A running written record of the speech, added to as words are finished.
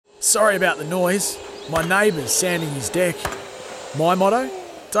Sorry about the noise. My neighbour's sanding his deck. My motto?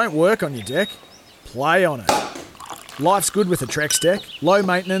 Don't work on your deck. Play on it. Life's good with a Trex deck. Low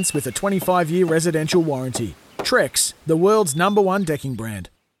maintenance with a 25-year residential warranty. Trex, the world's #1 decking brand.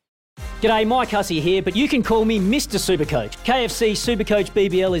 G'day, Mike Hussey here, but you can call me Mr. Supercoach. KFC Supercoach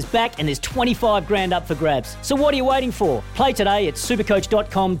BBL is back and there's 25 grand up for grabs. So what are you waiting for? Play today at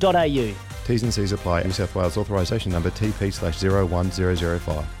supercoach.com.au. T's and C's apply. New South Wales authorisation number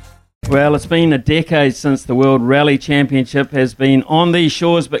TP/01005. Well, it's been a decade since the World Rally Championship has been on these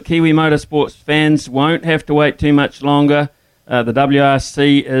shores, but Kiwi Motorsports fans won't have to wait too much longer. The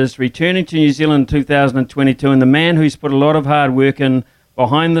WRC is returning to New Zealand in 2022, and the man who's put a lot of hard work in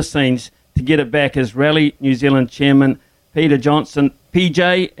behind the scenes to get it back is Rally New Zealand Chairman Peter Johnson.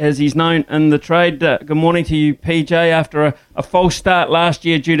 PJ, as he's known in the trade. Good morning to you, PJ. After a false start last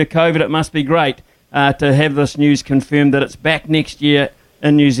year due to COVID, it must be great to have this news confirmed that it's back next year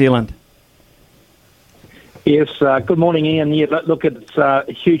in New Zealand. Yes, good morning, Ian. Yeah, look, it's a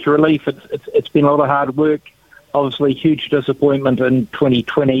huge relief. It's been a lot of hard work. Obviously, huge disappointment in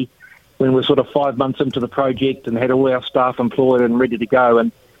 2020 when we're sort of 5 months into the project and had all our staff employed and ready to go,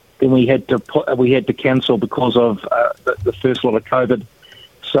 and then we had to cancel because of the first lot of COVID.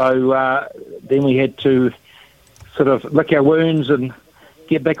 So then we had to sort of lick our wounds and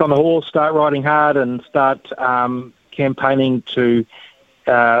get back on the horse, start riding hard, and start campaigning to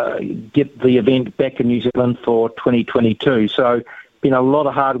get the event back in New Zealand for 2022. So been a lot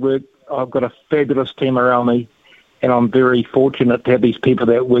of hard work. I've got a fabulous team around me, and I'm very fortunate to have these people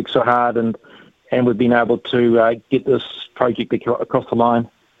that work so hard, and we've been able to get this project across the line.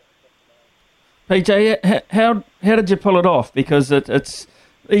 PJ, how did you pull it off? Because it's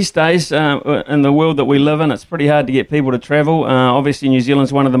these days in the world that we live in, it's pretty hard to get people to travel. Obviously, New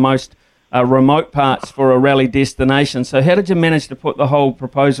Zealand's one of the most remote parts for a rally destination. So how did you manage to put the whole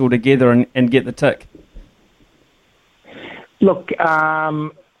proposal together and get the tick? Look,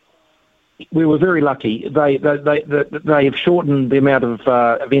 we were very lucky. They have shortened the amount of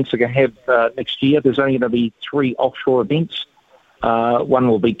events they're going to have next year. There's only going to be 3 offshore events. One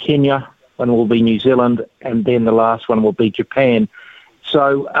will be Kenya, one will be New Zealand, and then the last one will be Japan.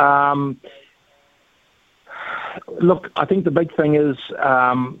 So, look, I think the big thing is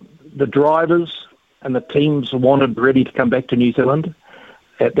the drivers and the teams wanted ready to come back to New Zealand.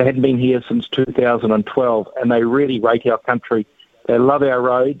 They hadn't been here since 2012, and they really rate our country. They love our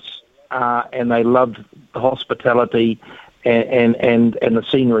roads, and they love the hospitality and the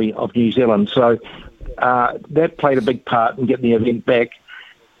scenery of New Zealand. So that played a big part in getting the event back.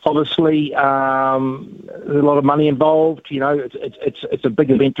 Obviously, there's a lot of money involved. You know, it's a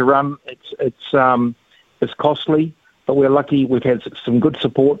big event to run. It's costly, but we're lucky we've had some good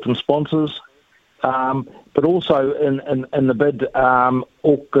support from sponsors. But also in the bid,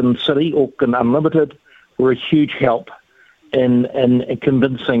 Auckland City, Auckland Unlimited, were a huge help in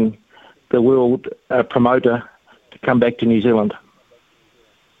convincing the world promoter to come back to New Zealand.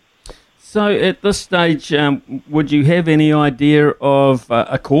 So at this stage, would you have any idea of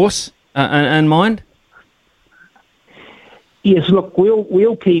a course in mind? Yes, look,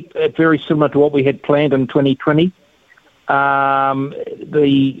 we'll keep it very similar to what we had planned in 2020. The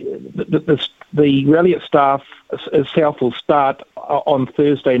rally itself will start on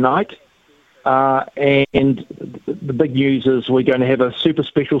Thursday night, and the big news is we're going to have a super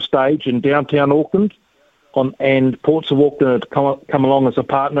special stage in downtown Auckland, and Ports of Auckland have come along as a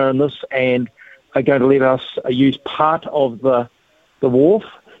partner in this, and are going to let us use part of the wharf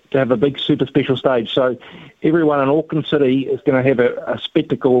to have a big super special stage. So everyone in Auckland City is going to have a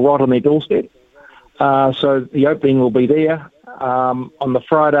spectacle right on their doorstep. So the opening will be there. On the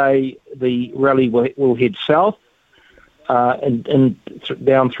Friday, the rally will head south and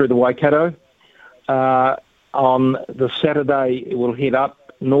down through the Waikato. On the Saturday, it will head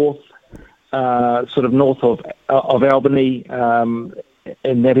up north, sort of north of Albany,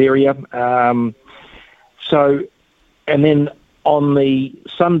 in that area. And then on the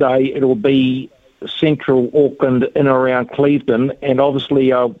Sunday, it'll be central Auckland in and around Clevedon, and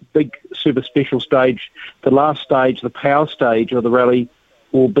obviously our big super special stage, the last stage, the power stage of the rally,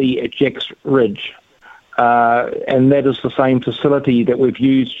 will be at Jacks Ridge. And that is the same facility that we've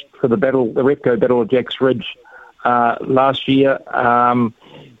used for the Repco Battle of Jacks Ridge last year.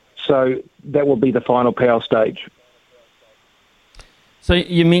 So that will be the final power stage. So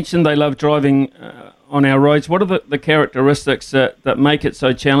you mentioned they love driving on our roads. What are the characteristics that make it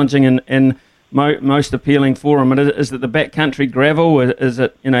so challenging and most appealing for them? Is it the backcountry gravel? Is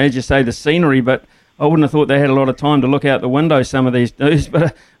it, as you say, the scenery? But I wouldn't have thought they had a lot of time to look out the window, some of these dudes,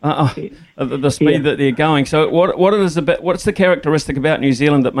 but the speed that they're going. So what's the characteristic about New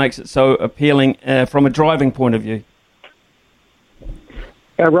Zealand that makes it so appealing from a driving point of view?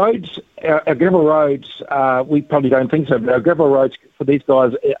 Our roads, our gravel roads, we probably don't think so, but our gravel roads for these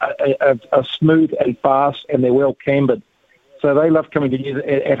guys are smooth and fast, and they're well cambered. So they love coming to New Zealand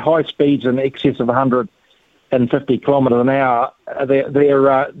at high speeds in excess of 150 kilometres an hour.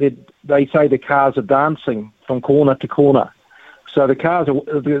 They say the cars are dancing from corner to corner. So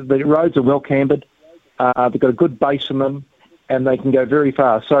the roads are well cambered. They've got a good base in them, and they can go very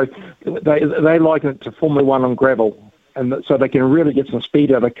fast. So they liken it to Formula One on gravel. And so they can really get some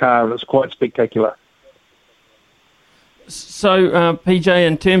speed out of the car, and it's quite spectacular. So, PJ,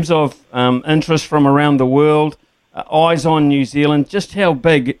 in terms of interest from around the world, eyes on New Zealand, just how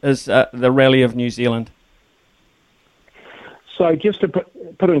big is the Rally of New Zealand? So just to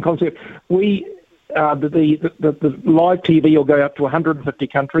put it in concept, the live TV will go up to 150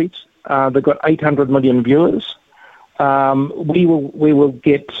 countries. They've got 800 million viewers. We will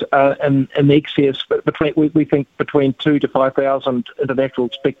get in excess, we think between 2,000 to 5,000 international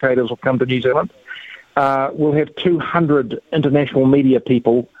spectators will come to New Zealand. We'll have 200 international media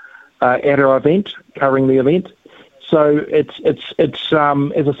people at our event, covering the event. So it's as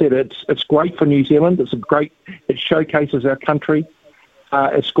I said, it's great for New Zealand. It showcases our country.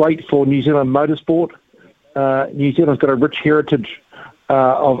 It's great for New Zealand motorsport. New Zealand's got a rich heritage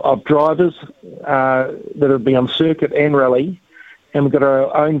of drivers that have been on circuit and rally, and we've got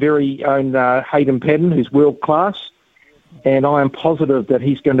our very own Hayden Paddon, who's world class, and I am positive that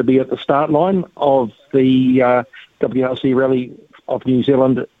he's going to be at the start line of the WRC Rally of New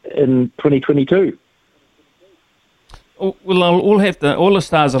Zealand in 2022. Well, all the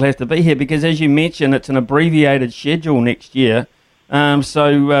stars will have to be here because, as you mentioned, it's an abbreviated schedule next year.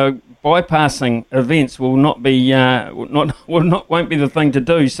 So bypassing events will not be won't be the thing to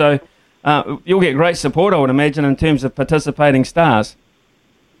do. So you'll get great support, I would imagine, in terms of participating stars.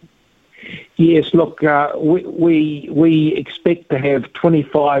 Yes, look, we expect to have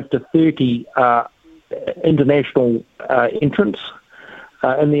 25 to 30 international entrants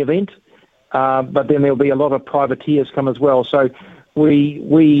in the event. But then there'll be a lot of privateers come as well. So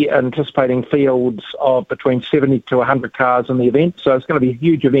we are anticipating fields of between 70 to 100 cars in the event. So it's going to be a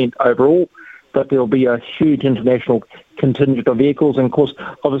huge event overall, but there'll be a huge international contingent of vehicles. And of course,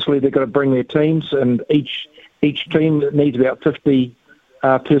 obviously they've got to bring their teams, and each team needs about 50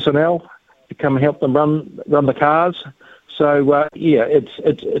 personnel to come and help them run the cars. So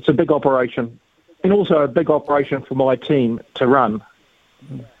it's a big operation, and also a big operation for my team to run.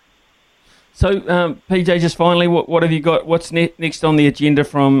 So, PJ, just finally, what have you got? What's next on the agenda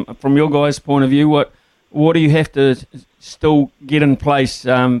from your guys' point of view? What do you have to still get in place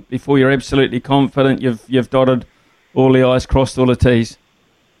before you're absolutely confident you've dotted all the I's, crossed all the T's?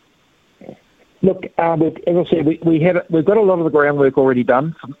 Look, as I said, we've got a lot of the groundwork already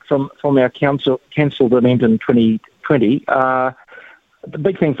done from our cancelled event in 2020. The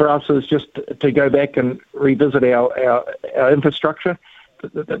big thing for us is just to go back and revisit our infrastructure.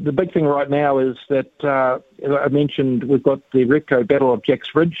 The big thing right now is that, as I mentioned, we've got the Repco Battle of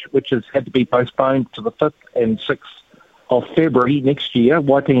Jacks Ridge, which has had to be postponed to the 5th and 6th of February next year,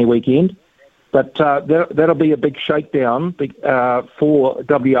 Waitangi weekend. But that'll be a big shakedown for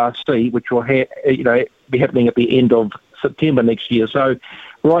WRC, which will be happening at the end of September next year. So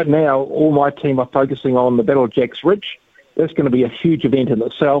right now, all my team are focusing on the Battle of Jacks Ridge. That's going to be a huge event in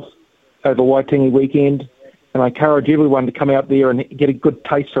itself over Waitangi weekend. And I encourage everyone to come out there and get a good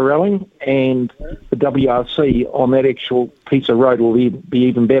taste of rallying, and the WRC on that actual piece of road will be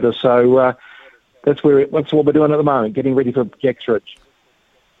even better. So that's what we're doing at the moment, getting ready for Jacks Ridge.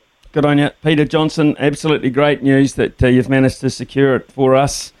 Good on you. Peter Johnson, absolutely great news that you've managed to secure it for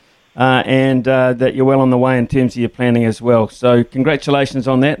us and that you're well on the way in terms of your planning as well. So congratulations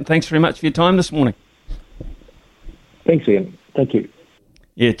on that, and thanks very much for your time this morning. Thanks, Ian. Thank you.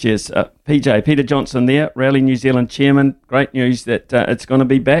 Yeah, cheers. Peter Johnson there, Rally New Zealand chairman. Great news that it's going to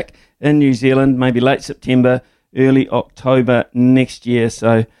be back in New Zealand, maybe late September, early October next year.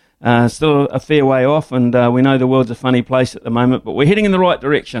 So still a fair way off, and we know the world's a funny place at the moment, but we're heading in the right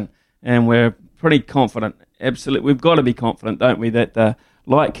direction, and we're pretty confident. Absolutely, we've got to be confident, don't we, that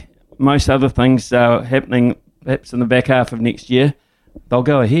like most other things happening perhaps in the back half of next year, they'll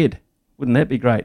go ahead. Wouldn't that be great?